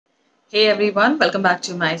Hey everyone, welcome back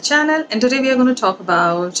to my channel, and today we are going to talk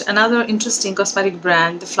about another interesting cosmetic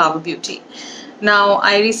brand, the Flower Beauty. Now,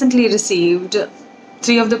 I recently received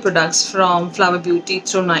three of the products from Flower Beauty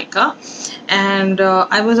through Nykaa, and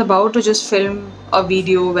I was about to just film a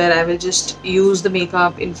video where I will just use the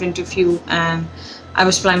makeup in front of you, and I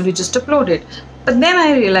was planning to just upload it. But then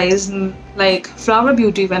I realized like Flower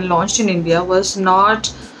Beauty when launched in India was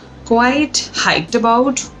not quite hyped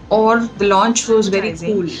about, or the launch was very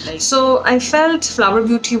cool. So I felt Flower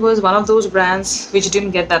Beauty was one of those brands which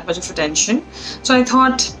didn't get that much of attention. So I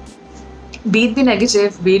thought, be it be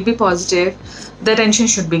negative, be it be positive, the attention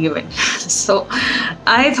should be given. So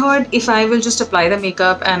I thought if I will just apply the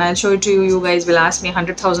makeup and I'll show it to you, you guys will ask me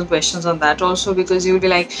 100,000 questions on that also, because you'll be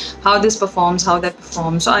like, how this performs, how that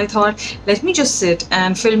performs. So I thought, let me just sit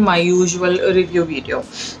and film my usual review video.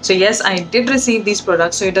 So yes, I did receive these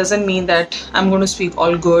products, so it doesn't mean that I'm going to speak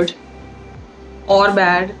all good or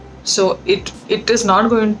bad. So it is not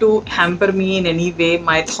going to hamper me in any way,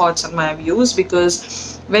 my thoughts and my views,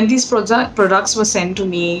 because when these products were sent to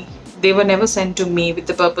me, they were never sent to me with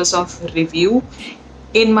the purpose of review.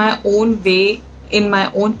 In my own way, in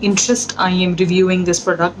my own interest, I am reviewing this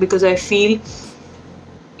product because I feel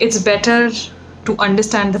it's better to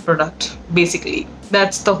understand the product. Basically,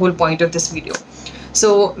 that's the whole point of this video.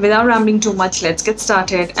 So without rambling too much, let's get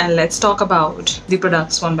started and let's talk about the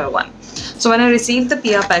products one by one. So when I received the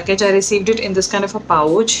PR package, I received it in this kind of a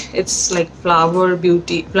pouch. It's like Flower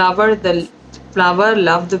Beauty, Flower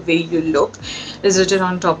Love the Way You Look is written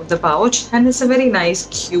on top of the pouch, and it's a very nice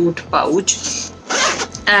cute pouch.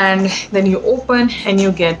 And then you open and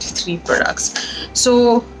you get three products.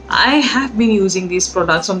 So I have been using these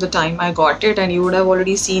products from the time I got it, and you would have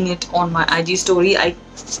already seen it on my IG story. I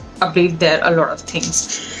update there a lot of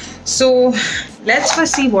things. So let's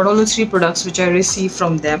first see what all the three products which I received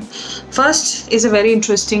from them. First is a very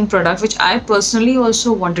interesting product which I personally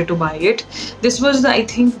also wanted to buy it. This was I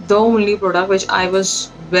think the only product which I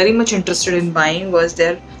was very much interested in buying was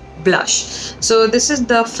their blush. So this is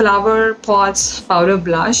the Flower Pots powder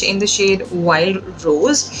blush in the shade Wild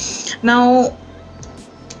Rose. Now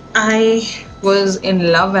I was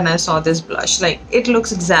in love when I saw this blush. Like, it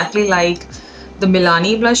looks exactly like the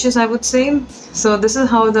Milani blushes, I would say. So this is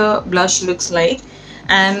how the blush looks like,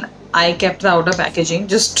 and I kept the outer packaging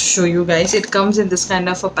just to show you guys. It comes in this kind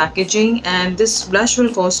of a packaging, and this blush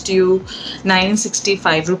will cost you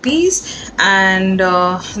 965 rupees, and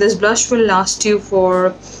this blush will last you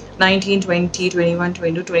for 19, 20, 21,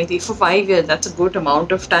 22, 23 for 5 years. That's a good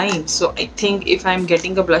amount of time. So I think if I'm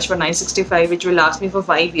getting a blush for 965 which will last me for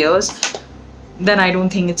 5 years, then I don't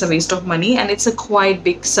think it's a waste of money. And it's a quite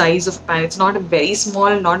big size of pan. It's not very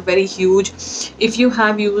small, not very huge. If you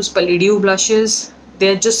have used Palladium blushes,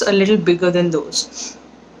 they're just a little bigger than those.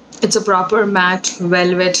 It's a proper matte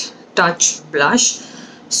velvet touch blush.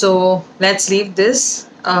 So let's leave this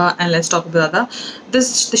and let's talk about the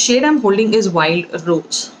shade I'm holding is Wild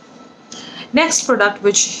Rose. Next product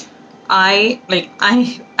which as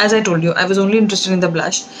I told you, I was only interested in the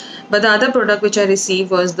blush, but the other product which I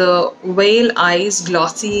received was the Whale Eyes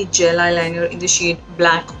Glossy Gel Eyeliner in the shade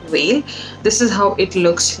Black Whale. This is how it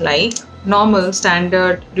looks like. Normal,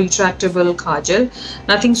 standard, retractable kajal.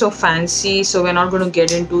 Nothing so fancy, so we're not going to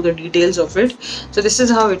get into the details of it. So this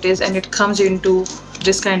is how it is, and it comes into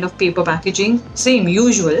this kind of paper packaging, same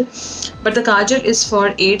usual, but the kajal is for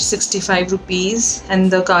 865 rupees,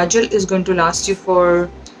 and the kajal is going to last you for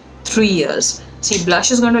 3 years. See, blush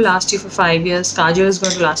is going to last you for 5 years, kajal is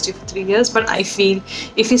going to last you for 3 years, but I feel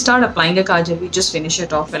if you start applying a kajal, we just finish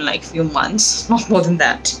it off in like few months, not more than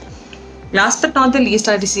that. Last but not the least,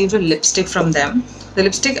 I received a lipstick from them. The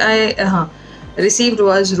lipstick I received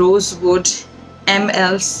was Rosewood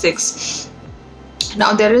ML6.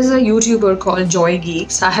 Now there is a YouTuber called Joy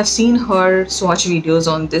Geeks. I have seen her swatch videos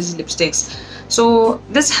on these lipsticks. So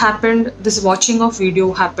this watching of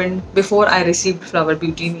video happened before I received Flower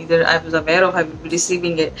Beauty. Neither I was aware of I would be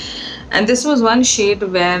receiving it. And this was one shade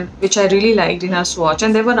which I really liked in her swatch,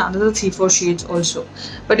 and there were another 3-4 shades also.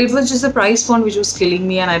 But it was just the price point which was killing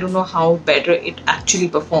me, and I don't know how better it actually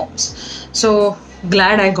performs. So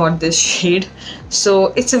glad I got this shade.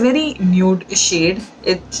 So it's a very nude shade.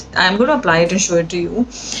 I'm going to apply it and show it to you,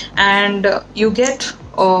 and you get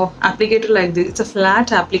a applicator like this. It's a flat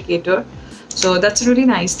applicator, so that's a really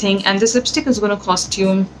nice thing. And this lipstick is going to cost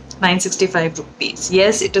you 965 rupees.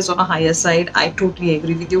 Yes, it is on a higher side. I totally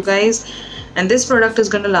agree with you guys. And this product is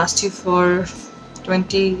going to last you for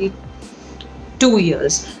 22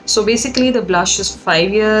 years. So basically the blush is for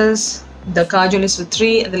 5 years, the kajal is for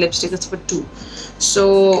 3, and the lipstick is for 2.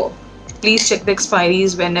 So please check the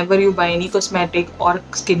expiries whenever you buy any cosmetic or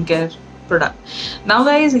skincare product. Now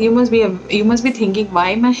guys, you must be thinking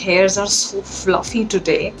why my hairs are so fluffy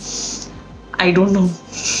today. I don't know.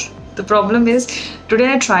 The problem is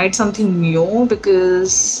today I tried something new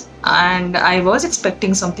and I was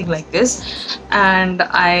expecting something like this, and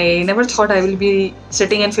I never thought I will be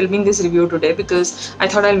sitting and filming this review today, because I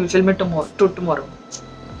thought I will film it tomorrow.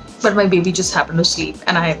 But my baby just happened to sleep,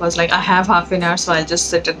 and I was like, I have half an hour, so I'll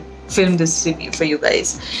just sit and film this review for you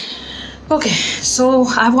guys. Okay, so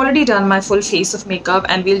I've already done my full face of makeup,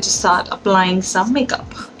 and we'll just start applying some makeup.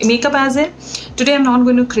 Makeup as in, today I'm not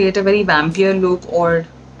going to create a very vampire look or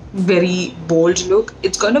very bold look.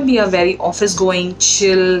 It's going to be a very office going,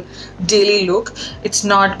 chill, daily look. It's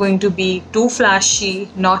not going to be too flashy,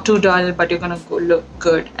 not too dull, but you're going to look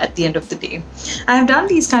good at the end of the day. I have done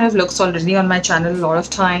these kind of looks already on my channel a lot of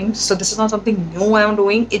times, so this is not something new I'm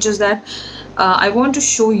doing. It's just that I want to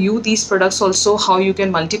show you these products also, how you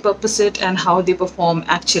can multi-purpose it and how they perform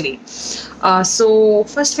actually. So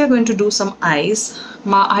first we're going to do some eyes.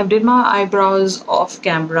 I did my eyebrows off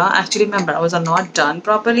camera. Actually my brows are not done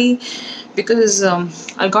properly because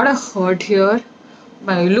I got a hurt here.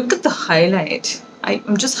 Look at the highlight.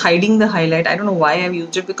 I'm just hiding the highlight. I don't know why I've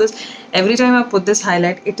used it, because every time I put this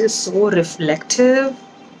highlight it is so reflective.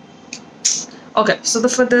 Okay, so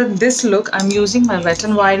for this look I'm using my Wet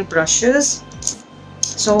n Wild brushes.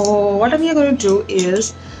 So what we are going to do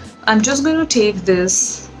is I'm just going to take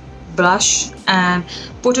this brush and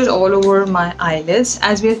put it all over my eyelids,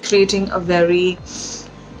 as we are creating a very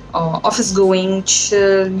office going,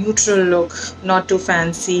 chill, neutral look, not too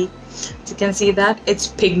fancy. So you can see that it's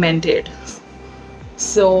pigmented.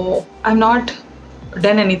 So I'm not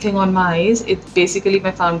done anything on my eyes. It's basically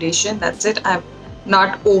my foundation, that's it. I've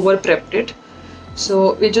not over prepped it.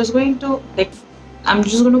 So we're just going to I'm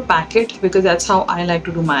just going to pack it, because that's how I like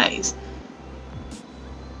to do my eyes.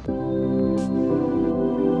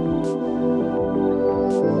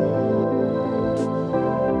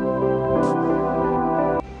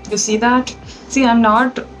 You see that? See, I'm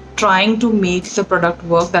not trying to make the product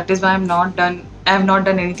work. That is why I have not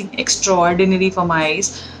done anything extraordinary for my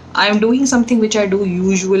eyes. I'm doing something which I do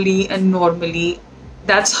usually and normally.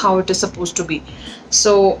 That's how it is supposed to be.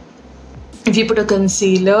 So if you put a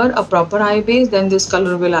concealer, a proper eye base, then this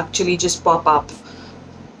color will actually just pop up.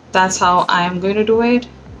 That's how I am going to do it.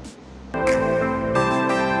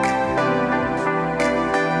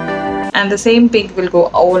 And the same pink will go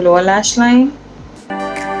over lower lash line.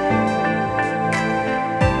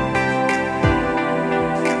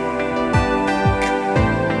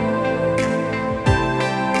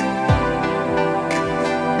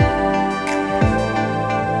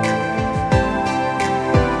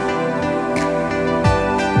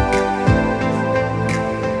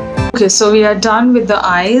 Okay, so we are done with the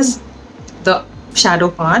eyes, the shadow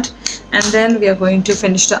part, and then we are going to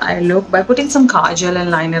finish the eye look by putting some kajal and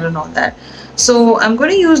liner and all that. So I'm going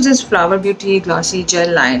to use this Flower Beauty Glossy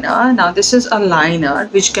Gel Liner. Now this is a liner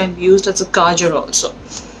which can be used as a kajal also.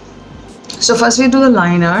 So first we do the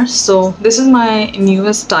liner. So this is my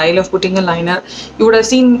newest style of putting a liner. You would have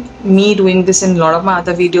seen me doing this in a lot of my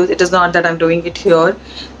other videos. It is not that I'm doing it here.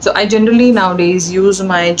 So I generally nowadays use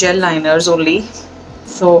my gel liners only.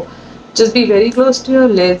 So just be very close to your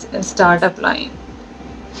lids and start applying.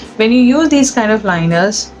 When you use these kind of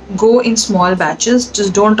liners, go in small batches.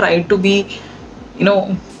 Just don't try to be,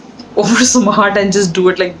 over smart and just do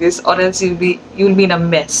it like this, or else you'll be in a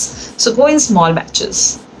mess. So go in small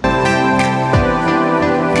batches.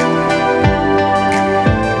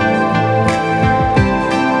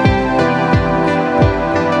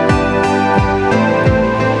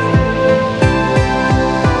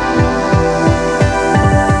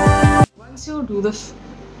 Do the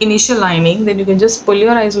initial lining, then you can just pull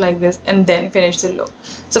your eyes like this and then finish the look.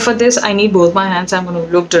 So for this I need both my hands. I'm going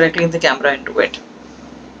to look directly in the camera and do it.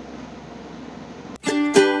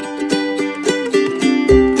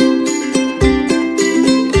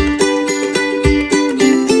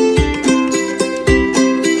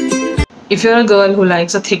 If you're a girl who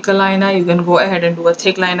likes a thicker liner, you can go ahead and do a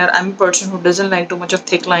thick liner. I'm a person who doesn't like too much of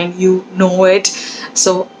thick line, you know it.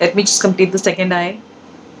 So let me just complete the second eye.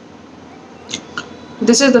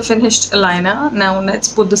 This is the finished liner. Now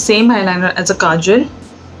let's put the same eyeliner as a kajal.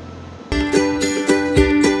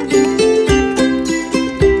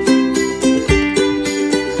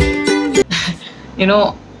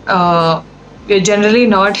 We're generally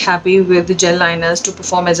not happy with the gel liners to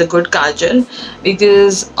perform as a good kajal,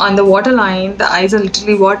 because on the waterline the eyes are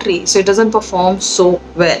literally watery, so it doesn't perform so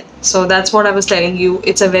well. So that's what I was telling you.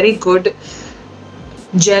 It's a very good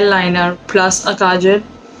gel liner plus a kajal.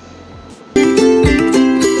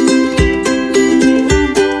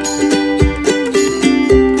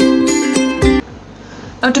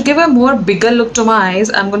 Now to give a more bigger look to my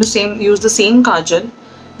eyes, I'm going to use the same kajal,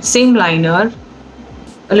 same liner,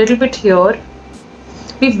 a little bit here.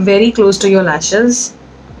 Be very close to your lashes.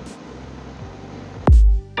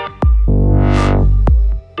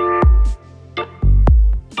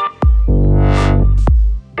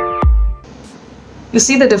 You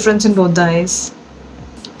see the difference in both the eyes?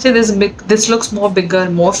 See, this looks more bigger,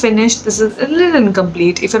 more finished. This is a little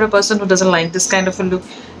incomplete. If you're a person who doesn't like this kind of a look,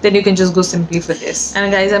 then you can just go simply for this.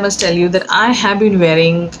 And guys, I must tell you that I have been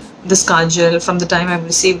wearing this kajal from the time I've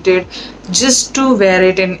received it, just to wear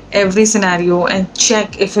it in every scenario and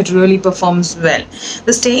check if it really performs well.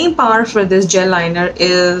 The staying power for this gel liner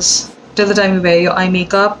is till the time you wear your eye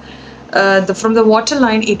makeup. From the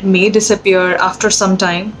waterline, it may disappear after some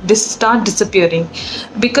time. Start disappearing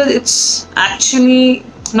because it's actually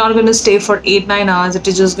not going to stay for 8-9 hours. It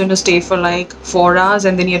is just going to stay for like 4 hours,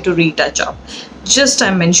 and then you have to retouch up. Just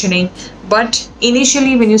I'm mentioning, but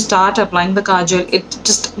initially when you start applying the kajal, it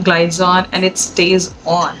just glides on and it stays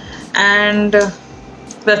on, and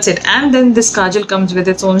that's it. And then this kajal comes with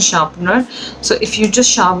its own sharpener, so if you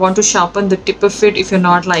just want to sharpen the tip of it, if you're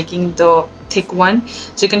not liking the thick one,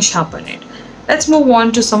 so you can sharpen it. Let's move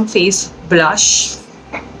on to some face blush,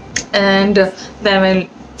 and then we'll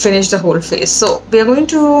finish the whole face. So we are going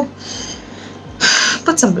to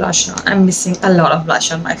put some blush now. I'm missing a lot of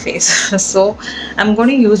blush on my face so I'm going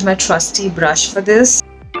to use my trusty brush for this.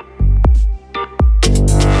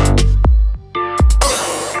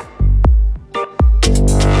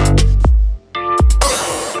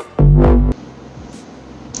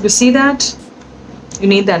 You see that? You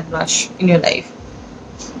need that blush in your life.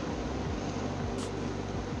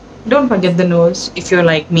 Don't forget the nose if you're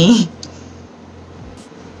like me.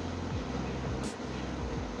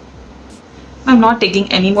 I'm not taking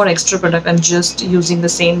any more extra product. I'm just using the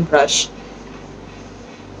same brush.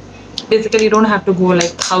 Basically, you don't have to go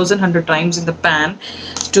like 1,100 times in the pan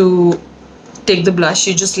to take the blush.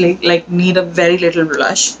 You just like need a very little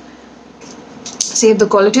blush. See, if the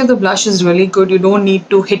quality of the blush is really good, you don't need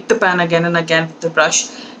to hit the pan again and again with the brush.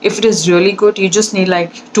 If it is really good, you just need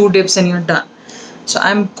like 2 dips and you're done. So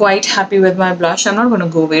I'm quite happy with my blush. I'm not going to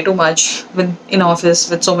go way too much in office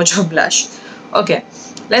with so much of blush. Okay,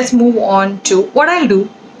 let's move on to what I'll do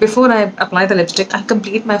before I apply the lipstick. I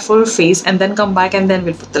complete my full face and then come back and then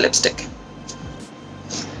we'll put the lipstick.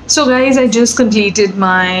 So guys, I just completed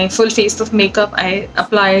my full face of makeup. I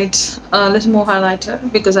applied a little more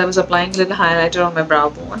highlighter because I was applying a little highlighter on my brow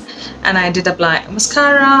bone, and I did apply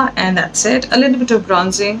mascara, and that's it. A little bit of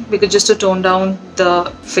bronzing because just to tone down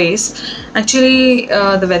the face. Actually,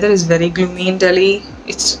 the weather is very gloomy in Delhi.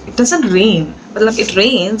 It doesn't rain, but like it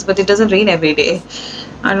rains, but it doesn't rain every day.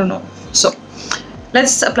 I don't know. So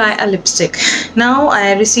let's apply a lipstick. Now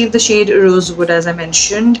I received the shade Rosewood, as I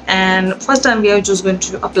mentioned, and first time we are just going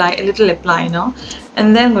to apply a little lip liner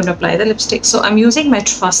and then I'm going to apply the lipstick. So I'm using my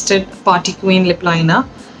trusted Party Queen lip liner.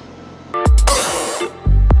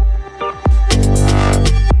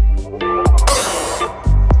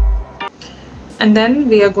 And then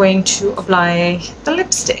we are going to apply the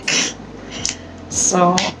lipstick.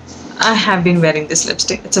 So I have been wearing this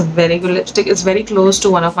lipstick. It's a very good lipstick. It's very close to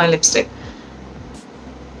one of my lipstick.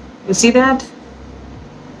 You see that?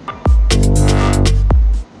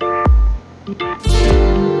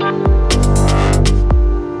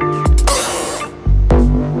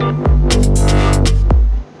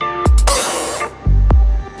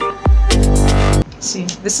 See,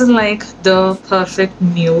 this is like the perfect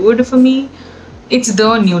nude for me. It's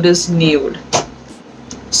the nudist nude.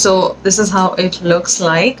 So this is how it looks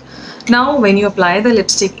like. Now when you apply the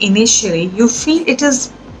lipstick initially, you feel it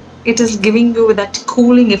is giving you that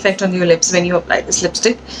cooling effect on your lips when you apply this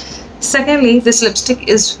lipstick. Secondly, this lipstick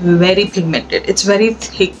is very pigmented. It's very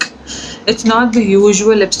thick. It's not the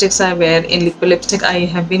usual lipsticks I wear in liquid lipstick. I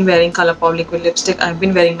have been wearing Colourpop liquid lipstick. I've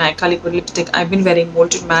been wearing Nykaa liquid lipstick. I've been wearing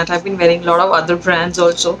Molten Matte. I've been wearing a lot of other brands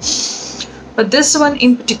also. But this one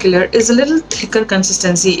in particular is a little thicker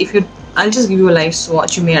consistency. I'll just give you a live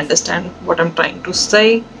swatch. You may understand what I'm trying to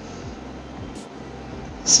say.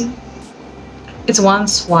 See? It's one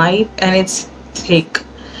swipe and it's thick.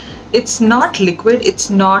 It's not liquid, it's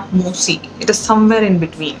not moussey. It is somewhere in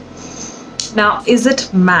between. Now, is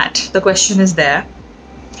it matte? The question is there.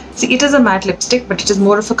 See, it is a matte lipstick, but it is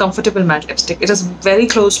more of a comfortable matte lipstick. It is very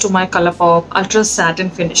close to my Colourpop Ultra Satin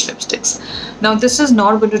Finish lipsticks. Now, this is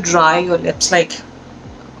not going to dry your lips like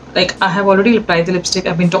I have already applied the lipstick.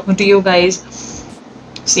 I've been talking to you guys.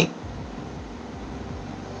 See,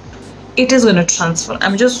 it is going to transfer.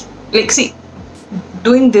 I'm just like, see,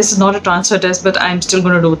 doing this is not a transfer test, but I'm still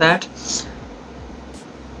going to do that.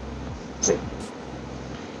 See,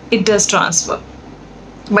 it does transfer.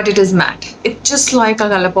 but it is matte. It's just like a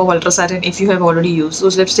Colourpop Ultra Satin if you have already used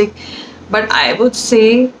those lipstick, but I would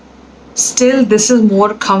say still this is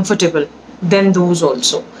more comfortable than those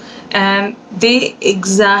also, and they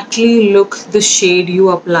exactly look the shade you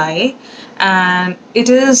apply, and it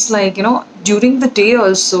is like, you know, during the day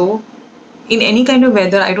also, in any kind of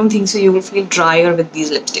weather, I don't think so you will feel drier with these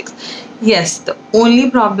lipsticks. Yes, the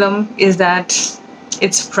only problem is that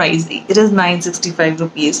it's pricey. It is 965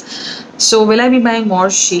 rupees. So will I be buying more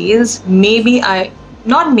shades? Maybe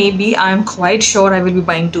not maybe, I'm quite sure I will be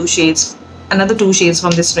buying another two shades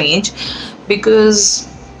from this range, because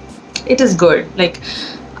it is good. Like,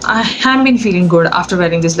 I have been feeling good after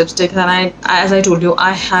wearing this lipstick, and as I told you,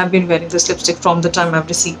 I have been wearing this lipstick from the time I've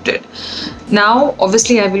received it. Now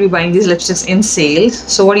obviously I will be buying these lipsticks in sale,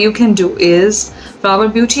 so what you can do is, Flower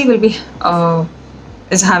Beauty will be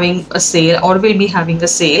is having a sale, or will be having a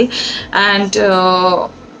sale, and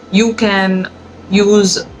you can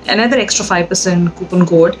use another extra 5% coupon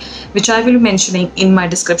code, which I will be mentioning in my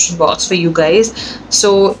description box for you guys.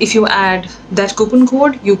 So if you add that coupon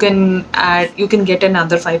code, you can get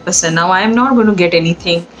another 5%. Now I am not going to get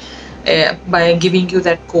anything by giving you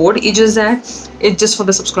that code. It's just for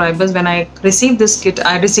the subscribers. When I receive this kit,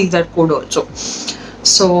 I receive that code also,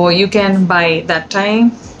 so you can buy that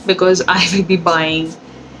time, because I will be buying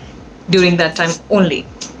during that time only.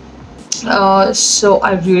 So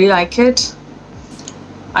I really like it.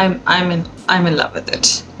 I'm in love with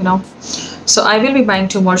it, you know. So I will be buying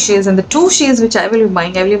 2 more shades, and the 2 shades which I will be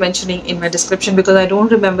buying, I will be mentioning in my description, because I don't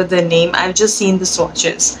remember the name. I've just seen the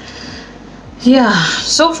swatches. Yeah,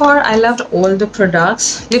 so far I loved all the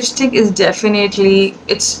products. Lipstick is definitely,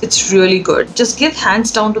 it's really good. Just give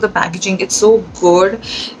hands down to the packaging. It's so good,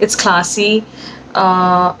 it's classy.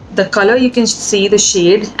 The color, you can see the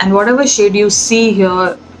shade, and whatever shade you see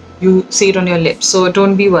here, you see it on your lips, so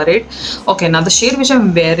don't be worried. Okay, now the shade which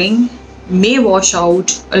I'm wearing may wash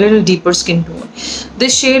out a little deeper skin tone.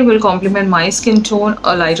 This shade will complement my skin tone,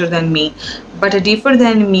 a lighter than me, but a deeper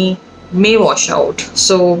than me may wash out.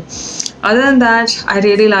 So other than that, I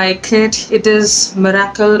really like it. It is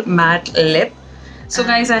Miracle Matte Lip. So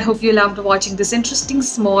guys, I hope you loved watching this interesting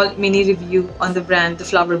small mini review on the brand The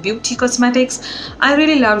Flower Beauty Cosmetics. I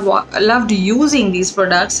really loved using these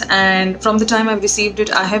products, and from the time I've received it,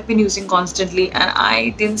 I have been using constantly, and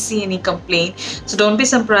I didn't see any complaint. So don't be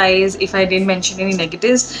surprised if I didn't mention any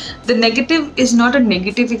negatives. The negative is not a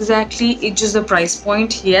negative exactly, it's just the price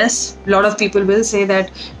point. Yes, a lot of people will say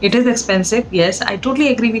that it is expensive. Yes, I totally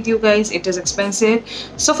agree with you guys, it is expensive.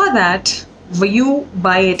 So for that, you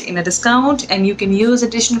buy it in a discount, and you can use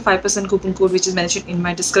additional 5% coupon code which is mentioned in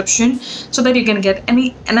my description, so that you can get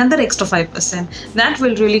another extra 5%. That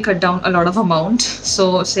will really cut down a lot of amount.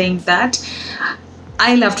 So saying that,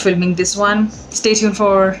 I loved filming this one. Stay tuned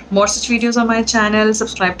for more such videos on my channel.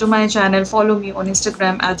 Subscribe to my channel. Follow me on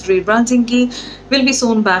Instagram @BrandZinky. We'll be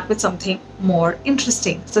soon back with something more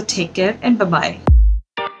interesting. So take care and bye-bye.